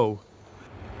NGO.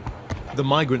 The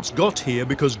migrants got here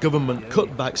because government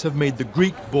cutbacks have made the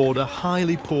Greek border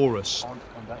highly porous.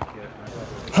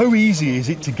 How easy is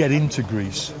it to get into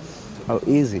Greece? How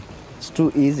easy? It's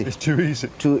too easy. It's too easy?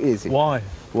 Too easy. Why?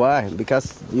 Why?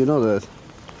 Because, you know,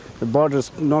 the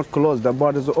border's not closed, the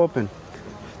border's open.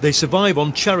 They survive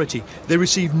on charity. They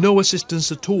receive no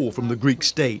assistance at all from the Greek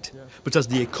state. But as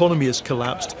the economy has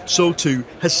collapsed, so too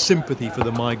has sympathy for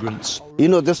the migrants. You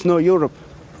know, there's no Europe.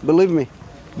 Believe me,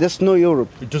 there's no Europe.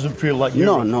 It doesn't feel like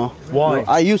Europe? No. Why?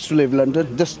 No, I used to live in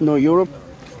London. There's no Europe.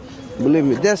 Believe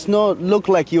me, there's no look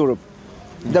like Europe.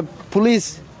 The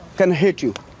police can hit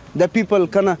you. The people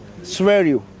can swear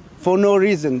you for no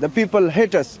reason. The people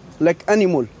hate us like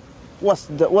animal. What's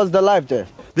the life there?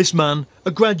 This man,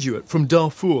 a graduate from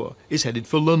Darfur, is headed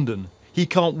for London. He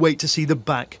can't wait to see the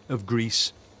back of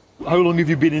Greece. How long have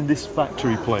you been in this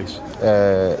factory place?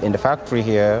 In the factory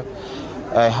here,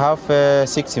 I have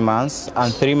 60 months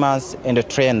and 3 months in the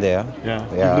train there.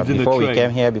 Yeah. Before we came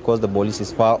here, because the police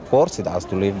is forced us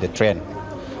to leave the train.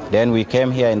 Then we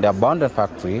came here in the abandoned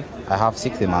factory. I have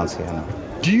 60 months here now.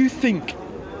 Do you think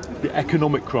the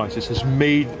economic crisis has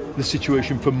made the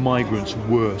situation for migrants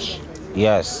worse?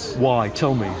 Yes. Why?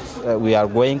 Tell me. We are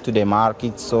going to the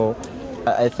market, so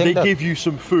I think they give you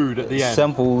some food at the end.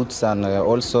 Some foods and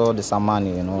also some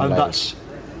money, you know. And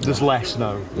there's less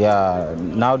now. Yeah.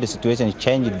 Now the situation is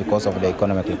changed because of the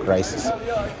economic crisis.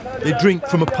 They drink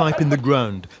from a pipe in the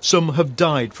ground. Some have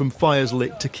died from fires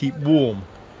lit to keep warm.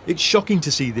 It's shocking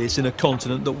to see this in a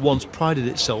continent that once prided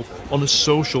itself on a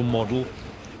social model.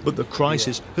 But the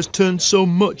crisis has turned so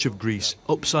much of Greece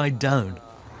upside down.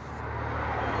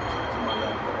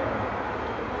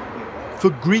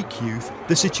 For Greek youth,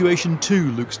 the situation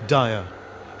too looks dire.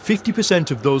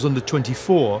 50% of those under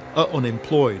 24 are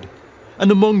unemployed.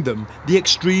 And among them, the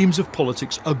extremes of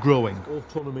politics are growing.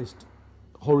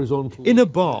 In a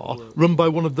bar run by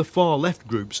one of the far-left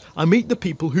groups, I meet the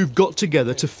people who've got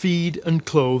together to feed and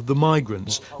clothe the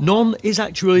migrants. None is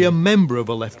actually a member of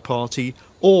a left party.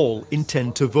 All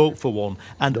intend to vote for one,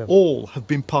 and all have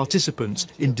been participants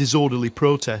in disorderly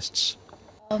protests.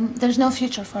 There's no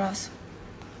future for us.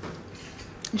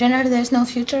 Generally, there's no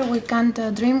future. We can't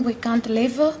dream, we can't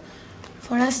live.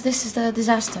 For us, this is a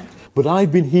disaster. But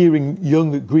I've been hearing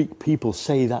young Greek people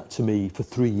say that to me for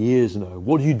 3 years now.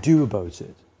 What do you do about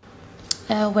it?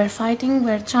 We're fighting,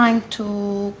 we're trying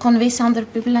to convince other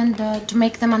people and to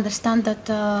make them understand that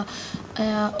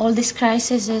all this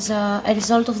crisis is a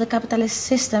result of the capitalist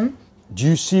system. Do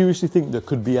you seriously think there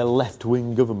could be a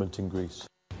left-wing government in Greece?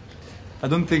 I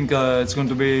don't think it's going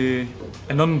to be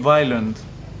a non-violent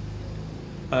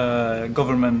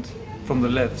government from the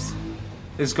left.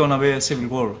 It's going to be a civil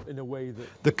war.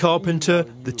 The carpenter,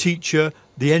 the teacher,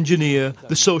 the engineer,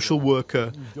 the social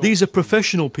worker, these are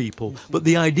professional people, but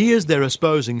the ideas they're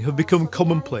espousing have become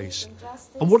commonplace.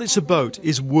 And what it's about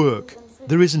is work.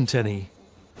 There isn't any.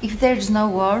 If there is no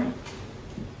war,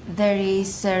 there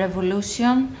is a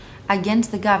revolution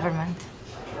against the government.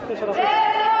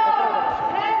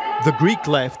 The Greek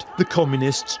left, the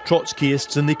communists,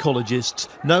 Trotskyists and ecologists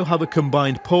now have a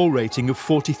combined poll rating of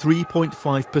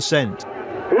 43.5%.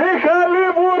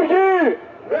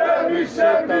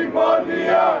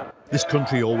 This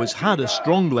country always had a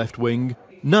strong left wing.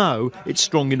 Now it's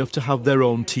strong enough to have their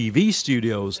own TV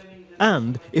studios.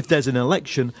 And, if there's an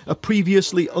election, a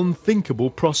previously unthinkable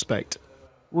prospect.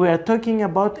 We are talking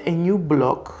about a new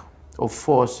bloc of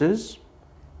forces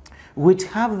which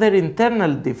have their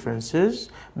internal differences,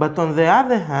 but on the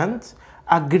other hand,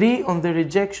 agree on the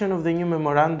rejection of the new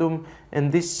memorandum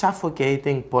and this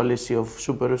suffocating policy of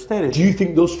super austerity. Do you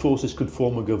think those forces could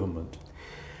form a government?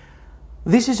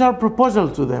 This is our proposal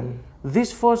to them.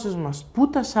 These forces must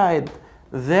put aside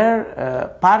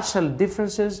their partial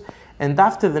differences and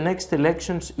after the next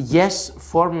elections, yes,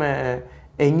 form a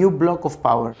new bloc of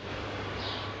power.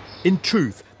 In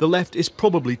truth, the left is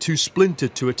probably too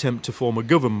splintered to attempt to form a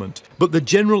government, but the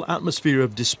general atmosphere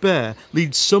of despair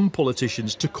leads some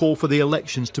politicians to call for the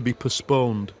elections to be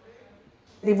postponed.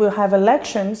 If we have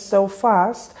elections so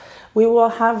fast, we will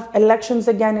have elections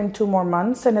again in 2 more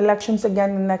months and elections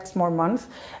again in the next more month.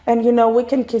 And you know, we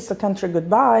can kiss the country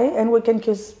goodbye and we can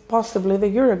kiss possibly the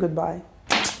euro goodbye.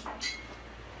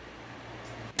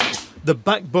 The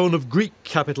backbone of Greek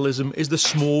capitalism is the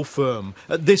small firm.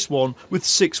 At this one, with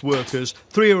 6 workers,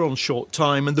 3 are on short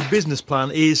time and the business plan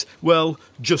is, well,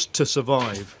 just to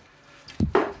survive.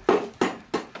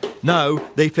 Now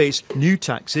they face new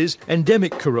taxes,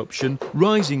 endemic corruption,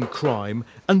 rising crime,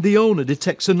 and the owner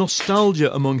detects a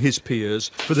nostalgia among his peers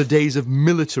for the days of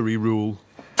military rule.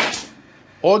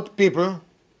 Old people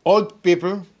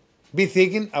be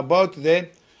thinking about the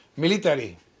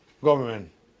military government.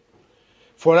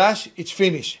 For us, it's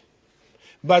finished.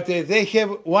 But they have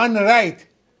one right.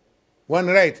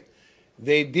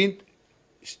 They didn't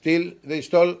still they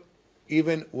stole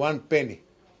even 1 penny.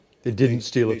 They didn't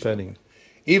steal a penny.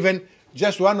 Even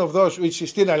just one of those which is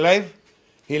still alive,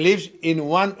 he lives in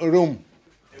 1 room.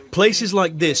 Places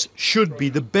like this should be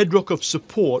the bedrock of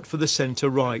support for the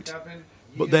centre-right,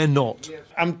 but they're not.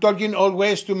 I'm talking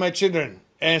always to my children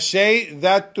and say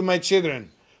that to my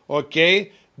children,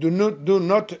 okay, do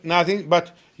not nothing,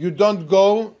 but you don't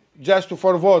go just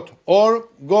for vote, or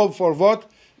go for vote,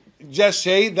 just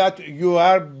say that you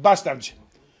are bastards.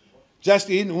 Just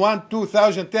in 1,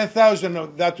 2,000,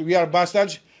 10,000 that we are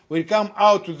bastards, we come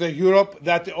out to the Europe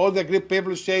that all the Greek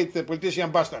people say the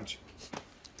politician bastards.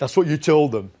 That's what you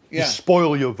told them. Yeah. You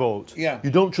spoil your vote. Yeah.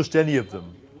 You don't trust any of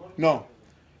them. No,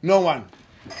 no one.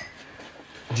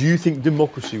 Do you think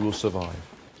democracy will survive?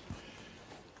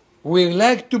 We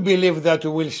like to believe that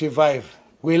we will survive.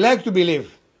 We like to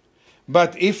believe.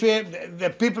 But if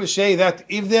the people say that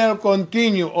if they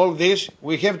continue all this,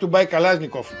 we have to buy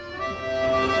Kalashnikov.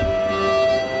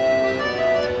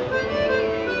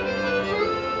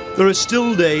 There are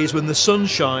still days when the sun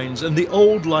shines and the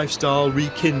old lifestyle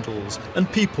rekindles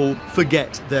and people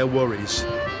forget their worries.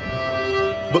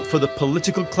 But for the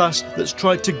political class that's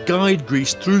tried to guide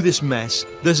Greece through this mess,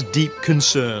 there's deep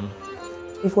concern.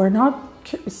 If we're not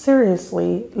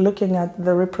seriously looking at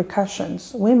the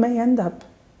repercussions, we may end up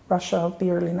Russia of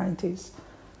the early 90s,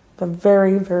 the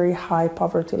very, very high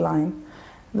poverty line.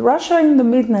 Russia in the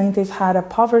mid-90s had a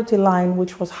poverty line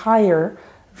which was higher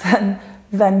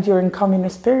than during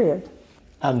communist period.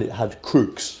 And it had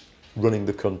crooks running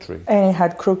the country. And it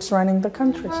had crooks running the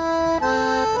country.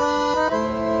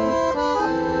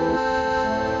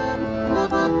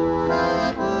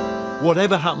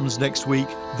 Whatever happens next week,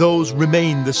 those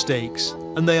remain the stakes,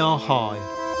 and they are high.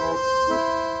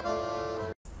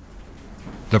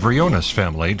 The Vrionis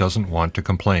family doesn't want to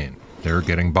complain. They're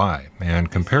getting by, and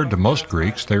compared to most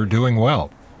Greeks, they're doing well.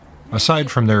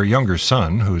 Aside from their younger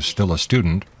son, who's still a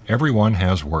student, everyone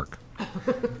has work.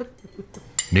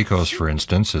 Nikos, for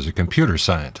instance, is a computer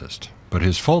scientist, but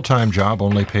his full-time job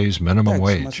only pays minimum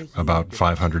wage, about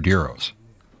 500 euros.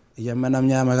 Now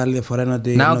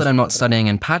that I'm not studying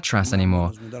in Patras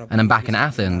anymore, and I'm back in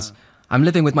Athens, I'm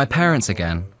living with my parents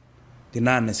again.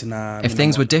 If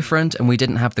things were different and we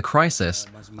didn't have the crisis,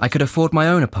 I could afford my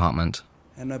own apartment.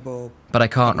 But I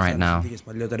can't right now. His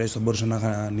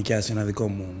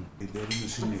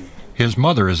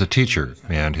mother is a teacher,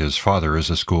 and his father is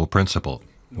a school principal.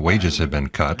 Wages have been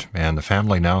cut, and the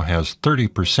family now has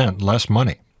 30% less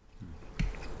money.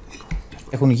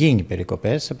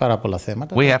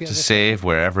 We have to save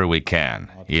wherever we can,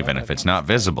 even if it's not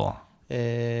visible.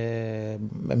 For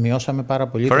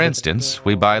instance,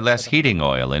 we buy less heating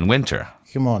oil in winter.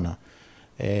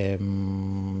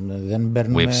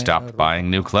 We've stopped buying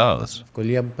new clothes.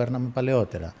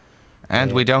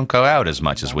 And we don't go out as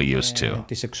much as we used to.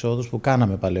 The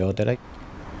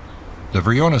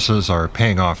Vrionises are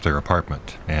paying off their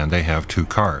apartment, and they have 2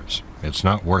 cars. It's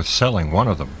not worth selling one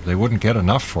of them. They wouldn't get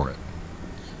enough for it.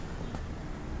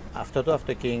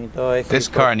 This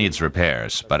car needs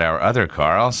repairs, but our other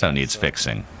car also needs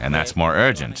fixing, and that's more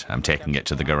urgent. I'm taking it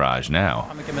to the garage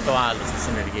now.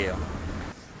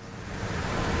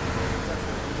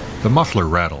 The muffler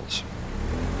rattles,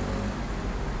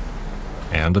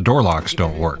 and the door locks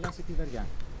don't work.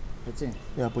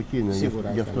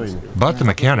 But the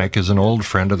mechanic is an old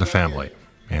friend of the family,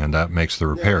 and that makes the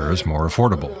repairs more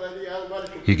affordable.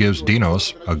 He gives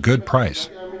Dinos a good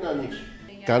price.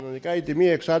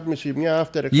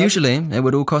 Usually, it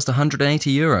would all cost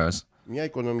 180 euros.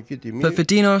 But for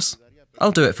Dinos,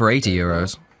 I'll do it for 80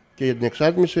 euros.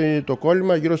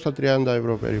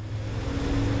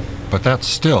 But that's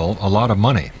still a lot of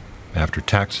money. After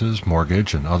taxes,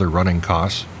 mortgage, and other running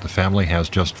costs, the family has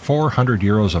just 400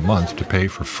 euros a month to pay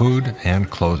for food and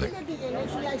clothing.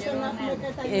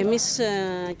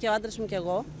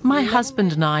 My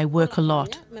husband and I work a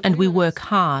lot, and we work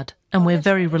hard, and we're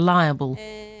very reliable.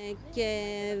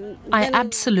 I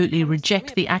absolutely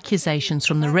reject the accusations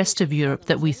from the rest of Europe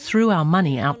that we threw our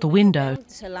money out the window.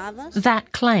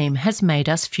 That claim has made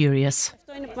us furious.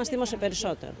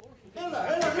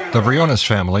 The Vrionis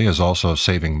family is also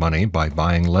saving money by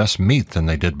buying less meat than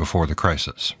they did before the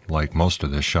crisis, like most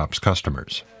of this shop's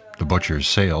customers. The butcher's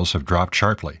sales have dropped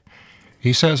sharply.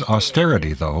 He says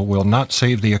austerity, though, will not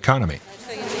save the economy.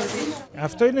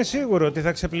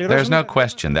 There's no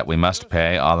question that we must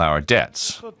pay all our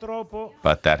debts,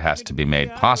 but that has to be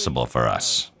made possible for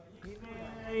us.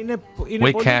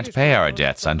 We can't pay our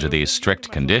debts under these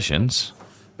strict conditions.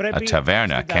 A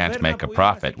taverna can't make a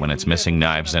profit when it's missing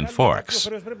knives and forks.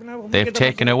 They've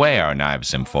taken away our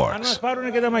knives and forks.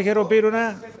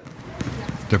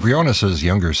 The Briones'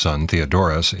 younger son,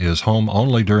 Theodoros, is home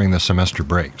only during the semester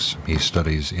breaks. He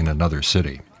studies in another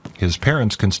city. His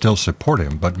parents can still support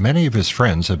him, but many of his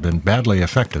friends have been badly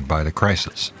affected by the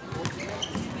crisis.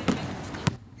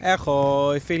 I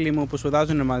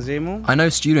know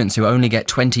students who only get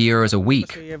 20 euros a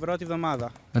week.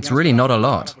 That's really not a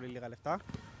lot.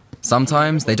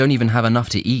 Sometimes they don't even have enough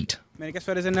to eat.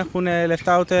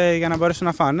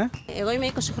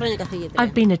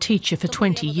 I've been a teacher for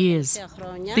 20 years.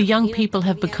 The young people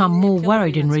have become more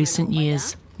worried in recent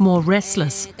years, more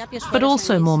restless, but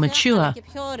also more mature.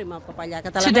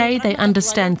 Today they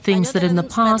understand things that in the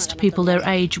past people their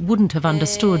age wouldn't have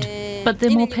understood, but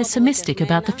they're more pessimistic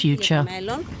about the future.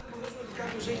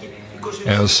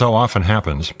 As so often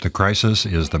happens, the crisis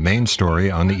is the main story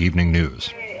on the evening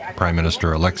news. Prime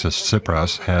Minister Alexis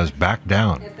Tsipras has backed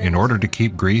down in order to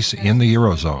keep Greece in the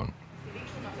Eurozone.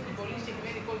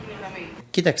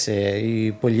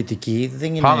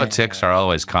 Politics are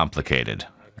always complicated,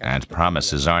 and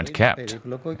promises aren't kept.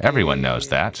 Everyone knows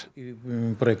that.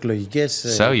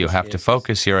 So you have to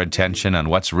focus your attention on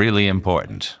what's really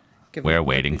important. We're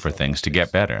waiting for things to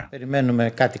get better.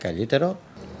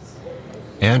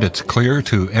 And it's clear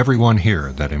to everyone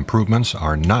here that improvements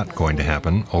are not going to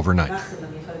happen overnight.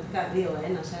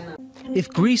 If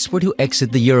Greece were to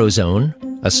exit the Eurozone,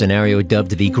 a scenario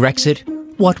dubbed the Grexit,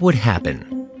 what would happen?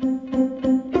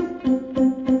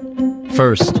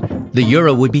 First, the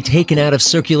euro would be taken out of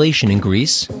circulation in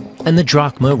Greece and the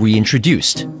drachma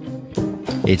reintroduced.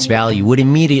 Its value would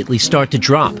immediately start to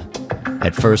drop,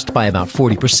 at first by about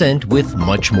 40%, with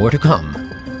much more to come.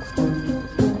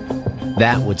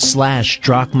 That would slash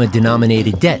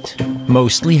drachma-denominated debt,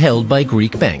 mostly held by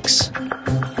Greek banks.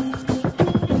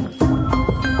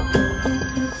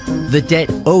 The debt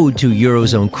owed to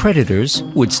Eurozone creditors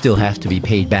would still have to be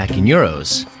paid back in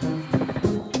euros.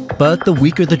 But the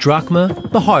weaker the drachma,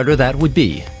 the harder that would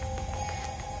be.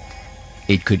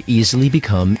 It could easily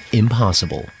become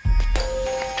impossible.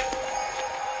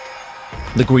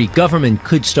 The Greek government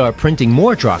could start printing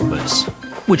more drachmas,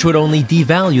 which would only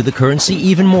devalue the currency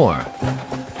even more.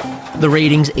 The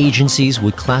ratings agencies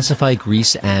would classify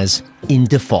Greece as in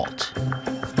default.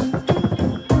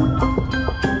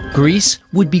 Greece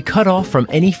would be cut off from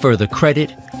any further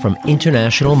credit from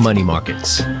international money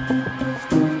markets.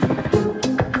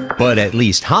 But at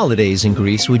least holidays in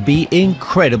Greece would be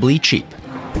incredibly cheap.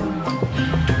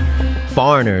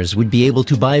 Foreigners would be able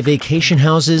to buy vacation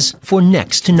houses for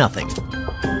next to nothing.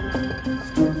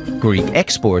 Greek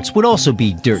exports would also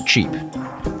be dirt cheap.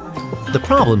 The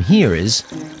problem here is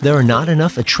there are not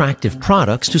enough attractive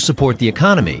products to support the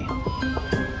economy.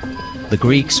 The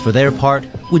Greeks, for their part,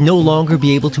 would no longer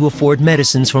be able to afford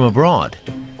medicines from abroad,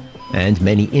 and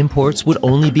many imports would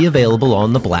only be available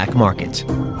on the black market.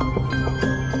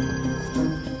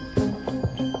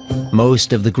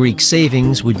 Most of the Greek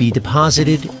savings would be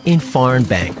deposited in foreign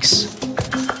banks,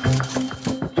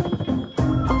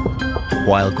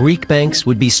 while Greek banks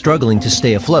would be struggling to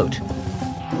stay afloat.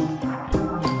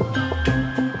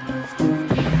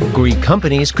 Greek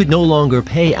companies could no longer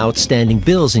pay outstanding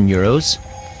bills in euros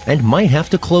and might have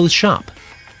to close shop,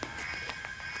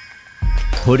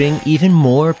 putting even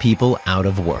more people out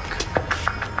of work.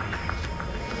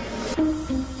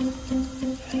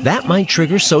 That might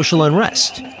trigger social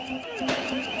unrest.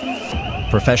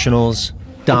 Professionals,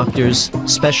 doctors,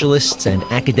 specialists, and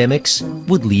academics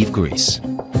would leave Greece.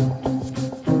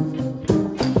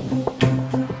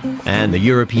 And the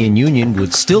European Union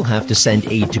would still have to send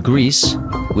aid to Greece,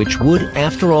 which would,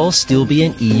 after all, still be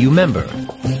an EU member.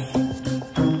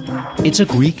 It's a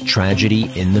Greek tragedy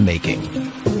in the making.